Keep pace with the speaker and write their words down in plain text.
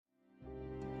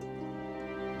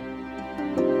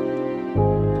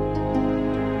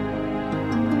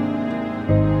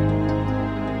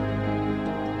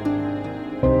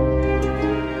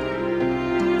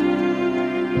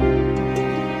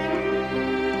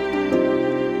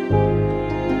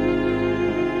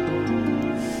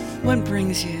What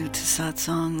brings you to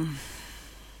satsang?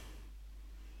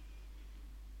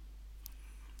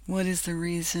 What is the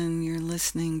reason you're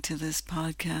listening to this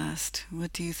podcast?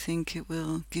 What do you think it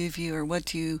will give you, or what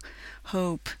do you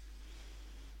hope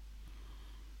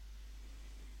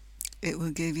it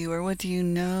will give you, or what do you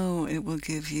know it will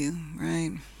give you,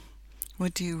 right?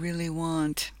 What do you really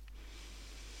want?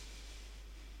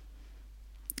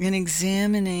 In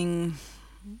examining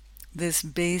this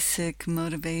basic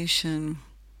motivation,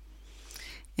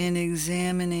 in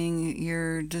examining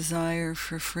your desire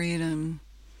for freedom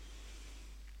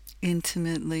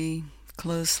intimately,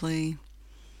 closely,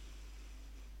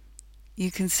 you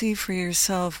can see for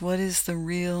yourself what is the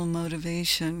real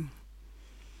motivation.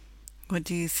 What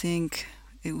do you think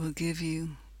it will give you?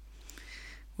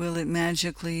 Will it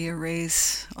magically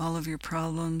erase all of your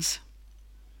problems?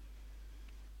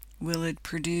 Will it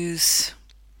produce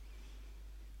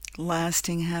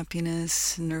lasting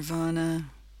happiness, nirvana?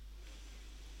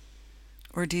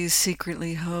 Or do you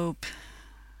secretly hope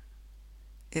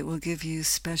it will give you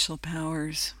special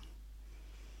powers?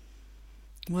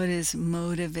 What is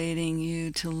motivating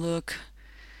you to look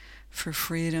for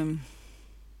freedom?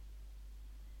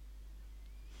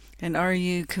 And are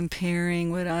you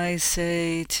comparing what I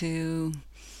say to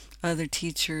other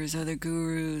teachers, other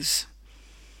gurus,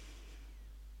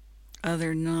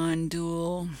 other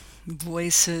non-dual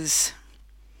voices?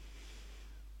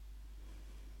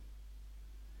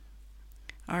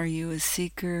 Are you a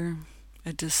seeker,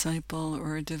 a disciple,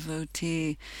 or a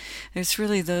devotee? There's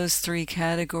really those three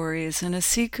categories, and a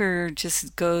seeker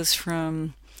just goes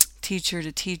from teacher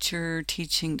to teacher,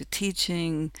 teaching to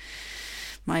teaching,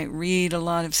 might read a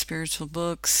lot of spiritual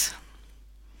books,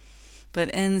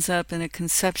 but ends up in a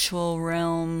conceptual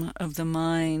realm of the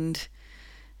mind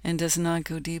and does not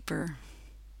go deeper.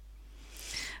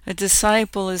 A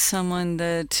disciple is someone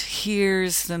that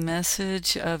hears the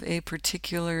message of a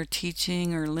particular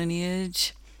teaching or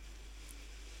lineage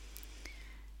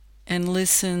and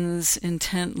listens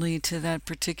intently to that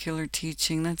particular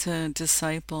teaching. That's a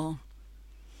disciple.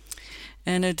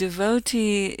 And a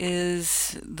devotee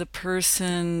is the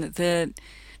person that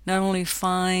not only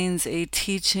finds a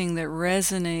teaching that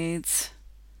resonates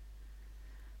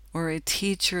or a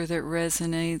teacher that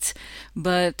resonates,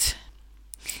 but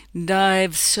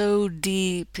dives so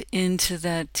deep into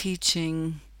that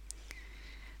teaching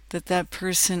that that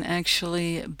person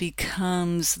actually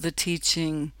becomes the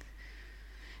teaching.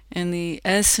 And the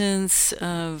essence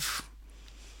of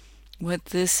what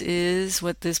this is,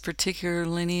 what this particular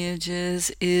lineage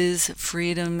is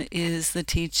freedom is the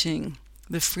teaching.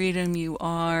 The freedom you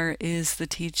are is the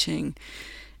teaching.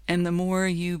 And the more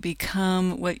you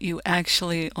become what you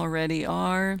actually already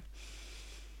are,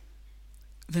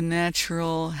 the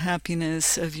natural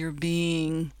happiness of your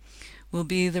being will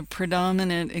be the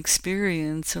predominant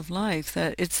experience of life.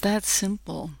 That it's that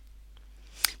simple.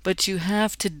 But you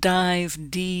have to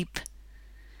dive deep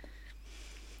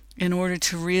in order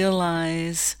to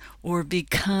realize or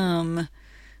become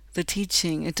the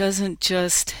teaching. It doesn't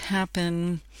just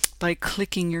happen by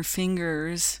clicking your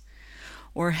fingers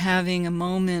or having a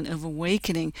moment of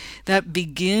awakening. That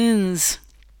begins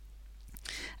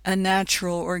a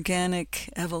natural organic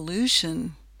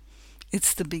evolution.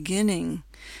 It's the beginning,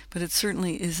 but it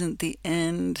certainly isn't the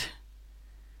end.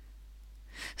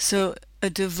 So a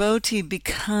devotee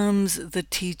becomes the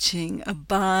teaching,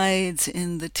 abides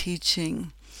in the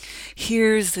teaching,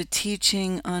 hears the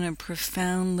teaching on a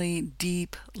profoundly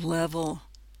deep level,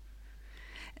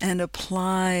 and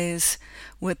applies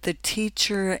what the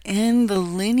teacher and the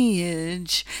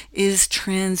lineage is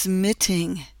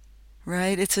transmitting,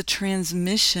 right? It's a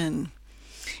transmission.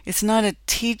 It's not a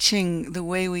teaching the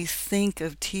way we think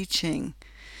of teaching.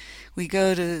 We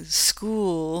go to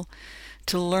school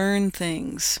to learn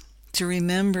things, to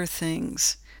remember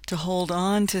things, to hold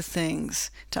on to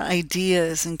things, to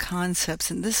ideas and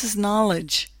concepts, and this is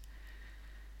knowledge.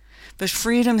 But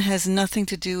freedom has nothing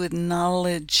to do with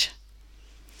knowledge.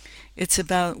 It's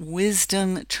about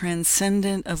wisdom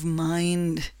transcendent of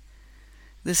mind.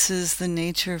 This is the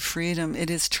nature of freedom.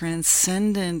 It is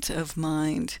transcendent of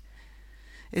mind.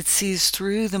 It sees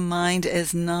through the mind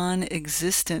as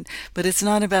non-existent, but it's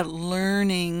not about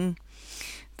learning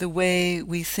the way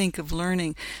we think of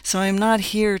learning. So I'm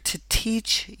not here to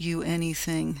teach you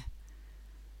anything.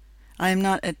 I am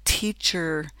not a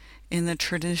teacher in the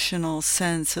traditional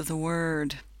sense of the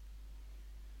word.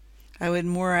 I would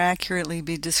more accurately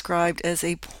be described as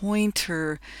a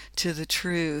pointer to the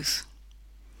truth,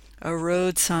 a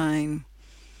road sign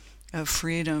of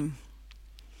freedom.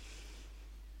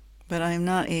 But I'm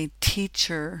not a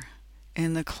teacher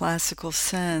in the classical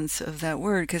sense of that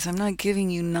word, because I'm not giving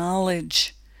you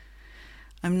knowledge.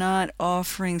 I'm not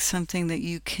offering something that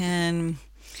you can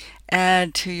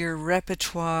add to your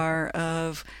repertoire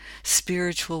of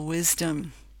spiritual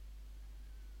wisdom.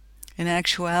 In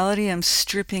actuality, I'm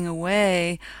stripping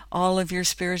away all of your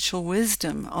spiritual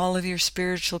wisdom, all of your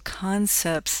spiritual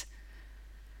concepts,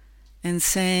 and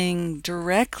saying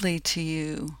directly to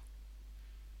you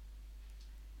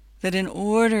that in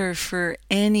order for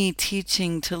any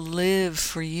teaching to live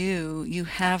for you, you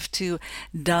have to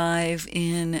dive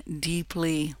in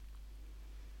deeply.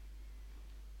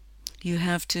 You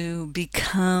have to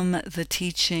become the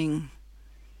teaching.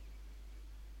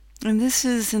 And this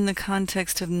is in the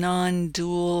context of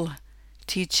non-dual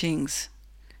teachings.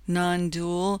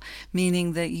 Non-dual,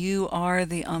 meaning that you are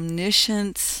the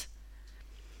omniscience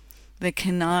that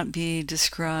cannot be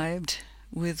described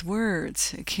with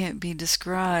words. It can't be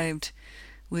described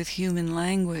with human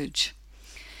language.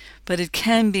 But it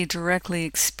can be directly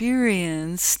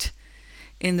experienced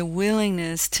in the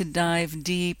willingness to dive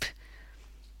deep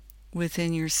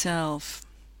within yourself.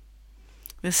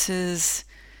 This is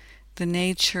the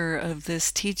nature of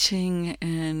this teaching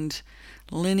and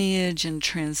lineage and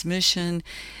transmission.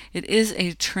 It is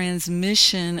a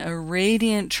transmission, a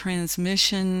radiant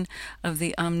transmission of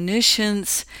the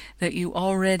omniscience that you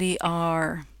already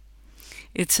are.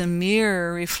 It's a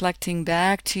mirror reflecting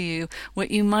back to you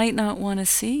what you might not want to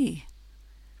see.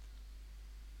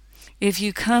 If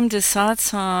you come to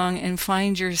satsang and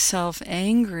find yourself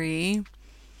angry,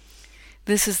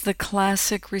 this is the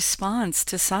classic response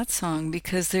to satsang,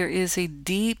 because there is a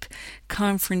deep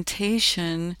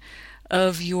confrontation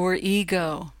of your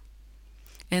ego.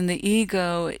 And the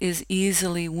ego is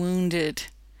easily wounded,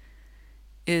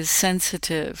 is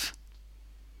sensitive.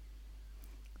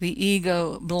 The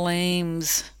ego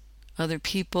blames other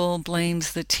people,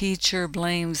 blames the teacher,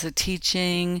 blames the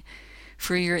teaching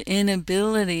for your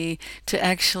inability to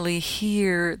actually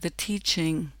hear the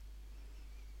teaching.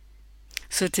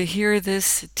 So to hear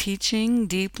this teaching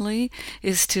deeply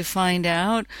is to find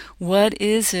out what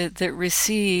is it that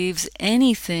receives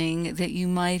anything that you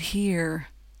might hear.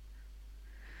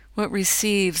 What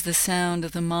receives the sound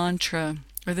of the mantra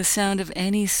or the sound of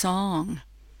any song?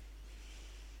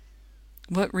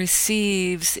 What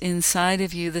receives inside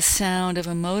of you the sound of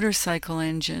a motorcycle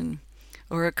engine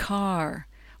or a car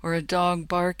or a dog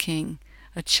barking,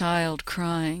 a child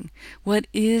crying? What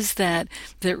is that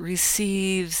that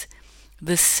receives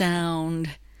the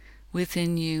sound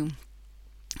within you?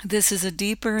 This is a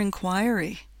deeper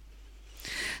inquiry.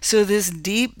 So this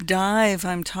deep dive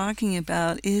I'm talking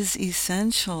about is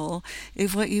essential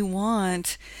if what you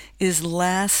want is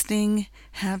lasting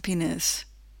happiness,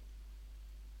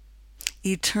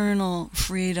 eternal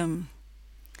freedom,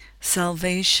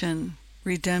 salvation,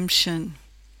 redemption.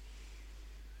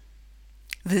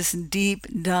 This deep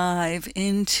dive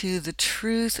into the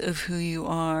truth of who you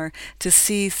are, to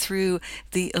see through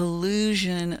the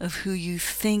illusion of who you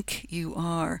think you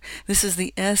are. This is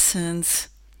the essence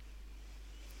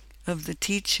of the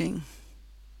teaching.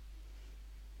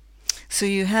 So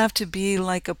you have to be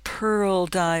like a pearl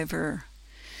diver.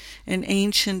 In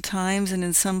ancient times and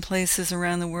in some places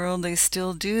around the world, they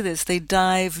still do this. They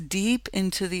dive deep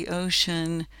into the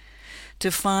ocean to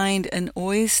find an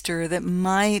oyster that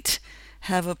might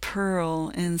have a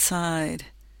pearl inside.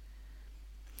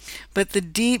 But the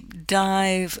deep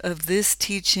dive of this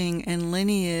teaching and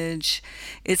lineage,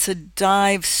 it's a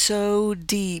dive so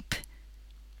deep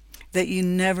that you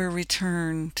never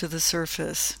return to the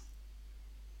surface.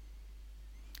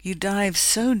 You dive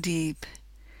so deep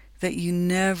that you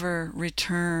never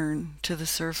return to the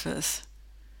surface.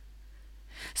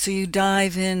 So you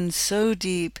dive in so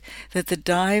deep that the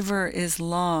diver is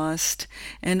lost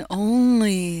and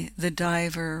only the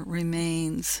diver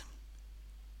remains.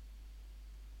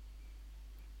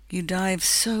 You dive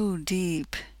so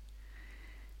deep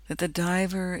that the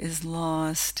diver is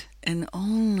lost and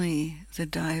only the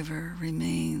diver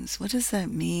remains. What does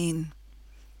that mean?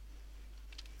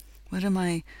 What am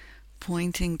I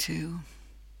pointing to?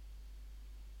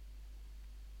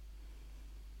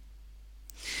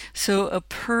 So a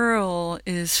pearl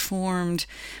is formed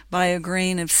by a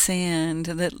grain of sand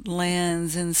that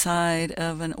lands inside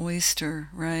of an oyster,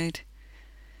 right?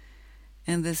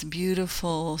 And this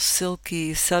beautiful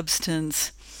silky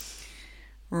substance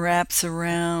wraps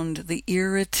around the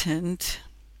irritant,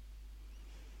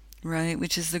 right,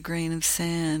 which is the grain of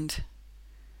sand.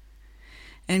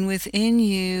 And within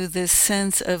you, this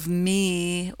sense of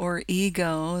me or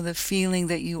ego, the feeling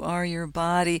that you are your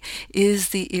body, is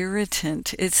the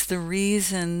irritant. It's the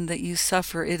reason that you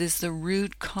suffer. It is the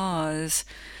root cause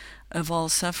of all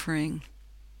suffering.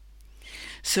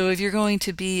 So if you're going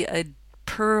to be a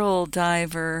pearl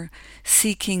diver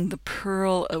seeking the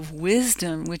pearl of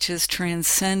wisdom, which is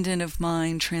transcendent of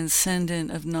mind, transcendent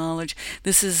of knowledge.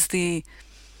 This is the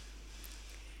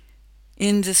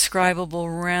indescribable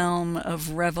realm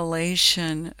of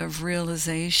revelation, of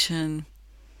realization,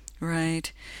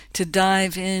 right? To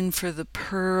dive in for the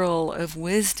pearl of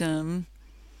wisdom,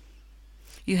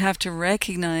 you have to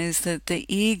recognize that the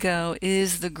ego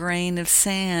is the grain of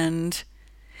sand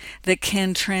that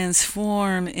can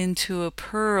transform into a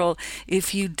pearl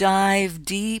if you dive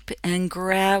deep and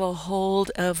grab a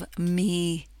hold of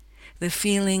me, the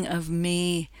feeling of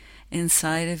me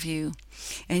inside of you.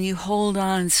 And you hold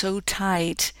on so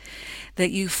tight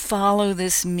that you follow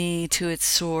this me to its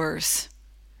source.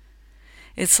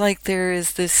 It's like there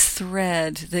is this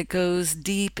thread that goes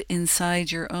deep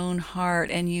inside your own heart,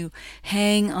 and you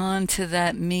hang on to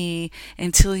that me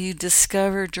until you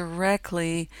discover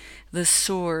directly the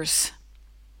source,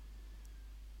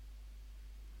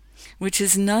 which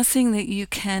is nothing that you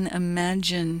can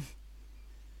imagine.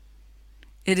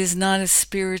 It is not a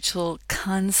spiritual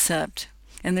concept.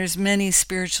 And there's many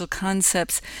spiritual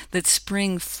concepts that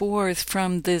spring forth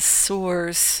from this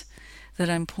source that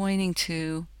I'm pointing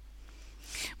to.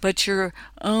 But your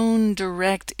own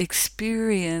direct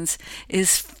experience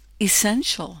is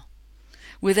essential.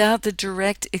 Without the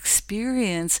direct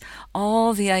experience,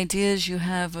 all the ideas you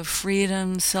have of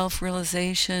freedom,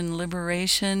 self-realization,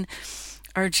 liberation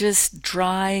are just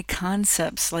dry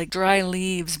concepts, like dry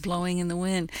leaves blowing in the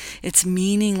wind. It's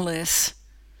meaningless.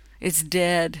 It's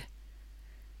dead.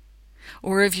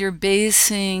 Or if you're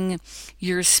basing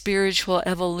your spiritual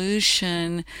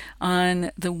evolution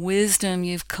on the wisdom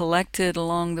you've collected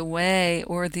along the way,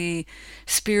 or the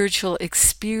spiritual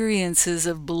experiences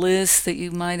of bliss that you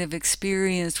might have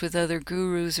experienced with other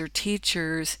gurus or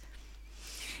teachers,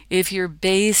 if you're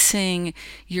basing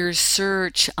your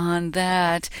search on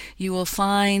that, you will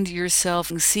find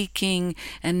yourself seeking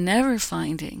and never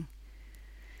finding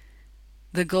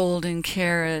the golden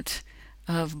carrot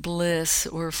of bliss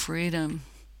or freedom.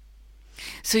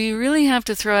 So you really have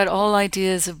to throw out all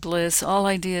ideas of bliss, all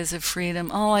ideas of freedom,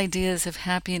 all ideas of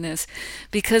happiness,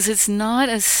 because it's not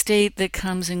a state that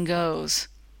comes and goes.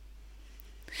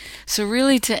 So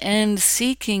really, to end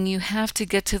seeking, you have to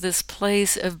get to this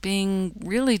place of being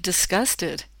really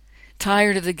disgusted,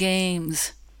 tired of the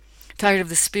games, tired of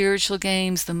the spiritual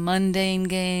games, the mundane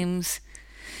games,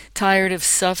 tired of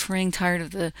suffering, tired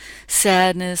of the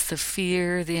sadness, the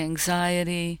fear, the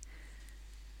anxiety,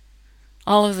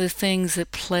 all of the things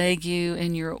that plague you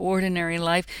in your ordinary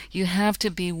life. You have to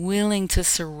be willing to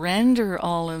surrender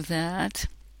all of that,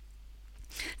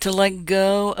 to let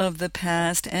go of the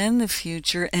past and the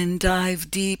future, and dive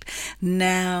deep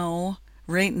now,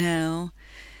 right now,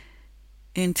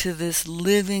 into this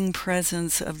living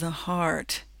presence of the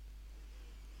heart,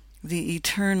 the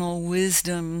eternal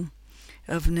wisdom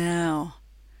of now.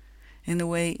 And the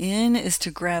way in is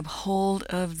to grab hold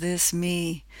of this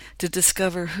me, to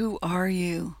discover, who are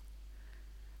you?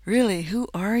 Really, who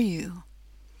are you?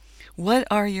 What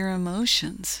are your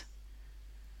emotions?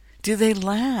 Do they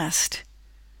last?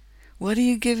 What are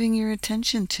you giving your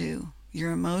attention to?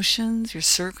 Your emotions, your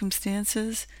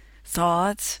circumstances,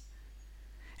 thoughts?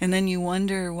 And then you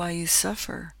wonder why you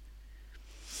suffer.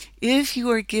 If you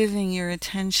are giving your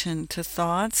attention to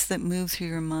thoughts that move through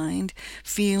your mind,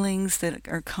 feelings that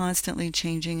are constantly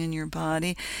changing in your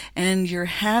body, and your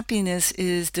happiness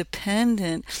is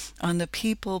dependent on the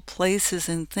people, places,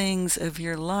 and things of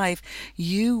your life,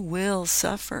 you will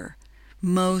suffer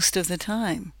most of the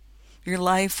time. Your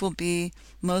life will be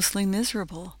mostly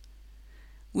miserable,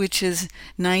 which is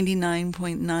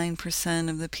 99.9%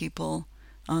 of the people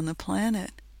on the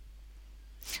planet.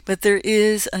 But there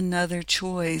is another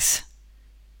choice.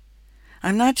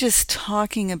 I'm not just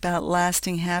talking about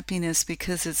lasting happiness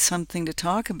because it's something to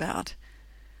talk about.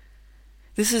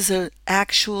 This is an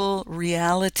actual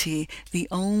reality, the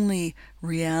only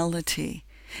reality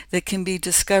that can be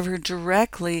discovered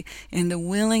directly in the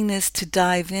willingness to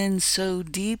dive in so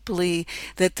deeply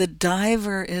that the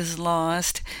diver is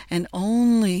lost and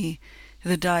only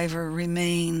the diver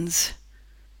remains.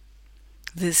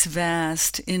 This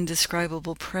vast,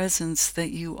 indescribable presence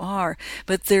that you are.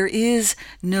 But there is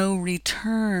no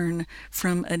return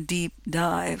from a deep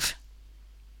dive.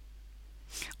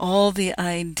 All the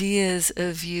ideas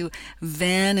of you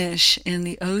vanish in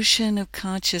the ocean of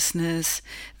consciousness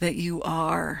that you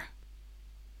are.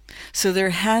 So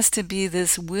there has to be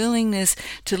this willingness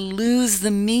to lose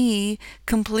the me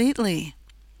completely.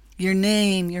 Your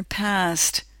name, your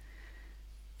past,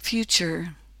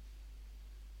 future,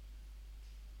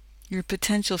 your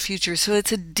potential future. So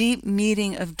it's a deep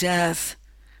meeting of death.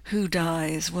 Who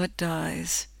dies? What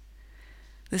dies?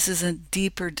 This is a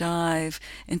deeper dive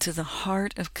into the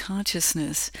heart of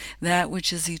consciousness, that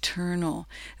which is eternal,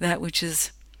 that which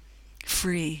is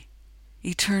free,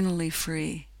 eternally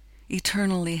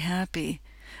happy,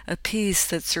 a peace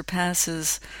that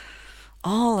surpasses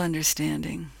all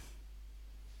understanding.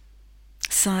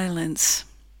 Silence,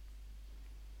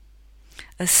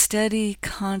 a steady,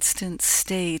 constant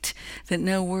state that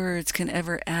no words can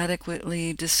ever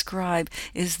adequately describe,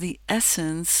 is the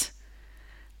essence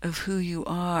of who you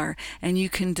are. And you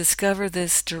can discover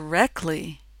this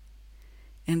directly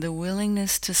in the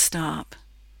willingness to stop,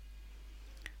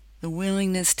 the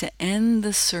willingness to end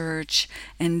the search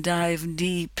and dive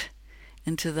deep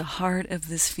into the heart of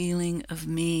this feeling of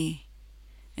me,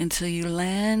 until you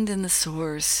land in the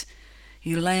source,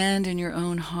 you land in your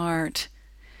own heart,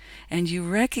 and you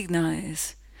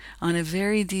recognize on a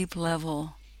very deep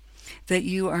level that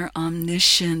you are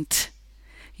omniscient.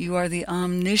 You are the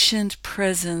omniscient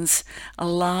presence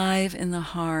alive in the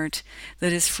heart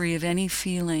that is free of any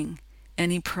feeling,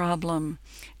 any problem,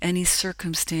 any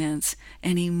circumstance,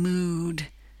 any mood,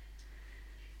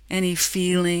 any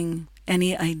feeling,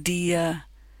 any idea.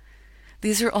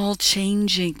 These are all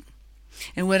changing.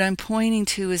 And what I'm pointing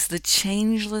to is the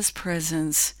changeless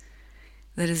presence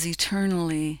that is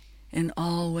eternally and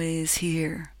always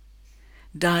here.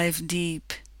 Dive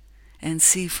deep and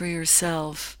see for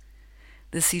yourself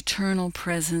this eternal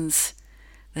presence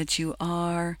that you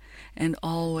are and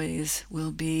always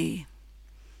will be.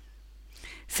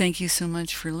 Thank you so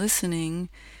much for listening.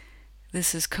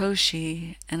 This is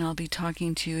Koshi, and I'll be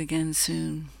talking to you again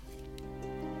soon.